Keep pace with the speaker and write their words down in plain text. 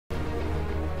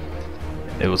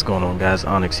Hey, what's going on, guys?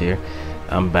 Onyx here.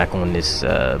 I'm back on this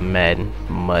Madden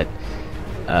MUT.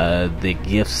 The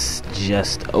gifts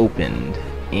just opened,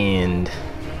 and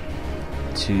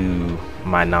to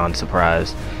my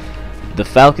non-surprise, the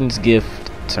Falcons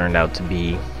gift turned out to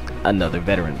be another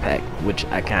veteran pack, which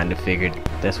I kind of figured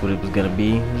that's what it was gonna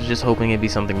be. I was just hoping it'd be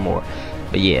something more.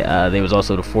 But yeah, there was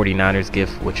also the 49ers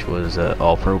gift, which was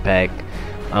all pro pack.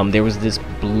 There was this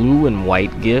blue and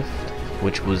white gift,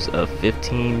 which was a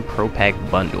 15 pro pack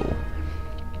bundle,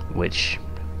 which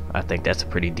I think that's a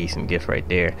pretty decent gift right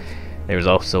there. There was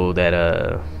also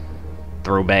that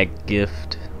throwback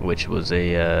gift, which was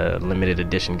a limited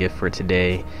edition gift for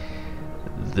today.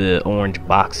 The orange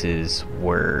boxes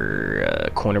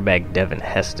were cornerback Devin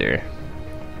Hester,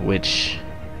 which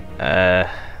I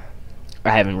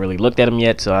haven't really looked at him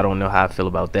yet, so I don't know how I feel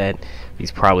about that.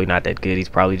 He's probably not that good. He's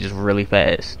probably just really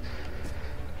fast.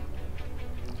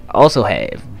 I also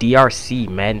have DRC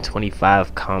Madden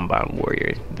 25 Combine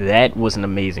Warrior. That was an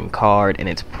amazing card, and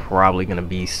it's probably going to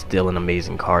be still an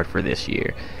amazing card for this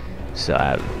year. So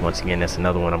once again, that's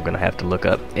another one I'm going to have to look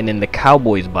up. And then the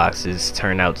Cowboys boxes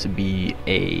turned out to be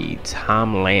a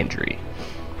Tom Landry,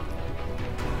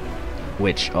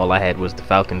 which all I had was the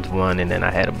Falcons one, and then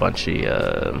I had a bunch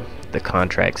of the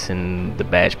contracts and the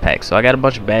badge packs. So I got a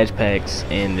bunch of badge packs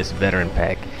and this veteran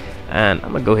pack, and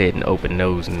I'm going to go ahead and open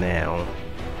those now.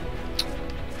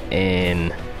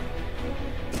 And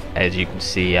as you can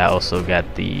see, I also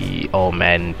got the all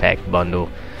Madden pack bundle,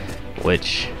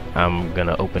 which I'm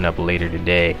gonna open up later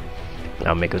today.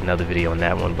 I'll make another video on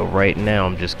that one, but right now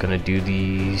I'm just gonna do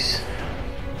these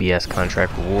BS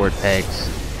contract reward packs,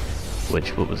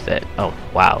 which, what was that? Oh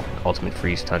wow, Ultimate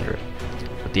Freeze Tundra.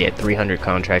 But they had 300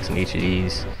 contracts in each of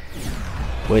these,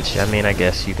 which, I mean, I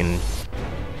guess you can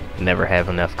never have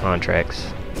enough contracts,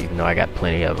 even though I got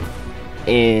plenty of them.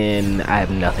 And I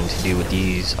have nothing to do with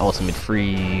these Ultimate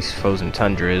Freeze Frozen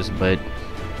Tundras, but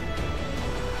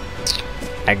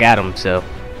I got them, so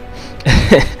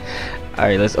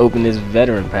alright, let's open this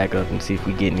veteran pack up and see if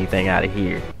we get anything out of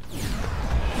here.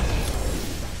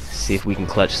 See if we can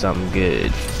clutch something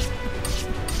good.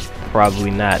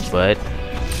 Probably not, but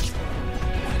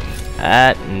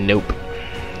nope.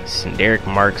 Some Derek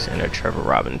Marks and a Trevor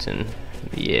Robinson.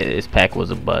 Yeah, this pack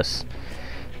was a bust.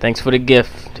 Thanks for the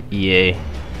gift, EA.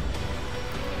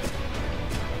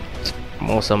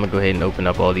 Also, I'm gonna go ahead and open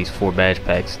up all these 4 badge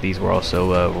packs. These were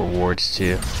also rewards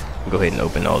too. Go ahead and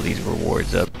open all these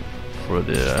rewards up for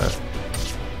the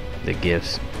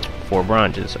gifts. 4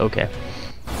 bronzes. Okay,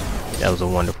 that was a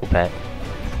wonderful pack.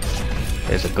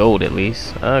 There's a gold at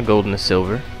least. Gold and a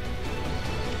silver.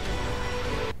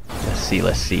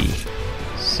 Let's see.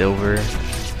 Silver.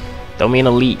 Don't mean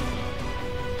elite.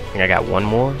 I think I got one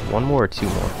more or 2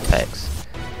 more packs.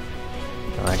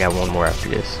 I got one more after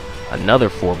this. Another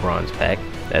 4 bronze pack.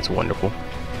 That's wonderful.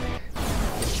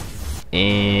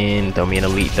 And throw me an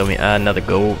elite. Throw me another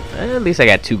gold. At least I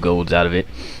got 2 golds out of it.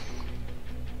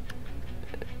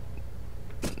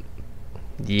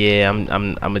 Yeah,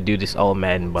 I'm gonna do this all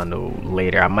Madden bundle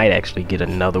later. I might actually get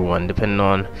another one, depending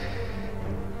on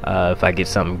if I get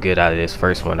something good out of this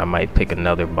first one. I might pick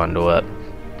another bundle up.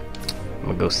 I'm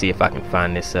gonna go see if I can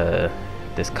find this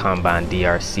this Combine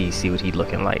DRC, see what he's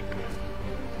looking like.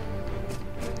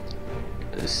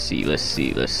 Let's see.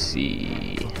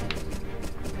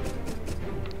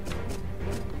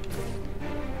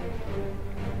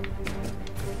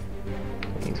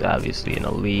 He's obviously an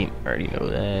elite, I already know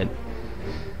that.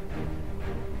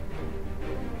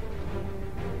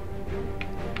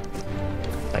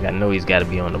 Like, I know he's gotta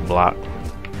be on the block.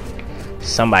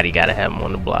 Somebody gotta have him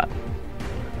on the block.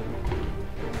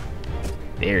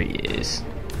 There he is.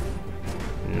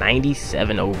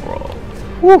 97 overall.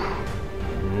 Whew.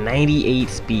 98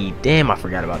 speed. Damn, I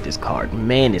forgot about this card.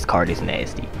 Man, this card is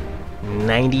nasty.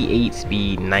 98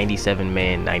 speed, 97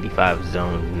 man, 95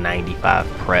 zone, 95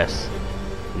 press,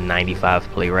 95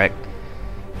 play rec,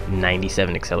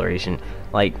 97 acceleration.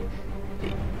 Like,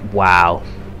 wow.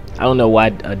 I don't know why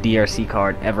a DRC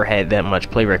card ever had that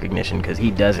much play recognition, because he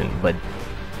doesn't, but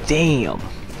damn.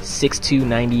 6'2",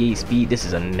 98 speed. This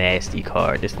is a nasty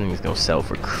card. This thing is gonna sell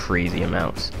for crazy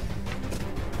amounts.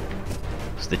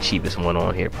 It's the cheapest one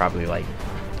on here, probably like,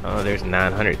 oh, there's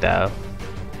 900,000.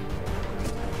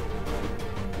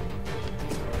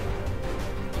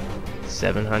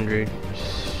 $700.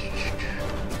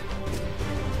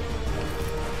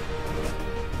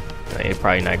 It's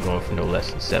probably not going for no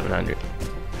less than 700.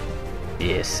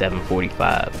 Yeah,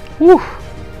 745. Whew.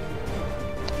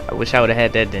 I wish I would have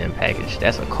had that damn package.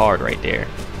 That's a card right there.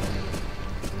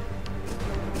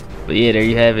 But yeah, there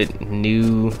you have it.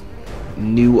 New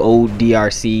old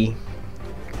DRC.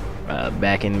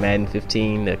 back in Madden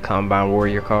 15, the Combine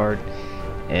Warrior card,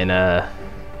 and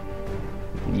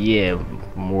yeah,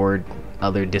 more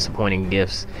other disappointing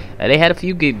gifts. They had a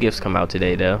few good gifts come out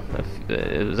today, though.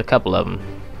 It was a couple of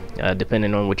them,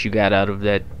 depending on what you got out of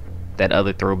that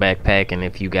other throwback pack, and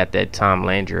if you got that Tom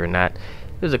Landry or not.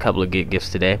 There's a couple of good gifts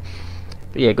today.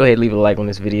 But yeah, go ahead, leave a like on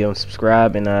this video and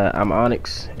subscribe. And I'm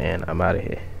Onyx, and I'm out of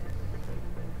here.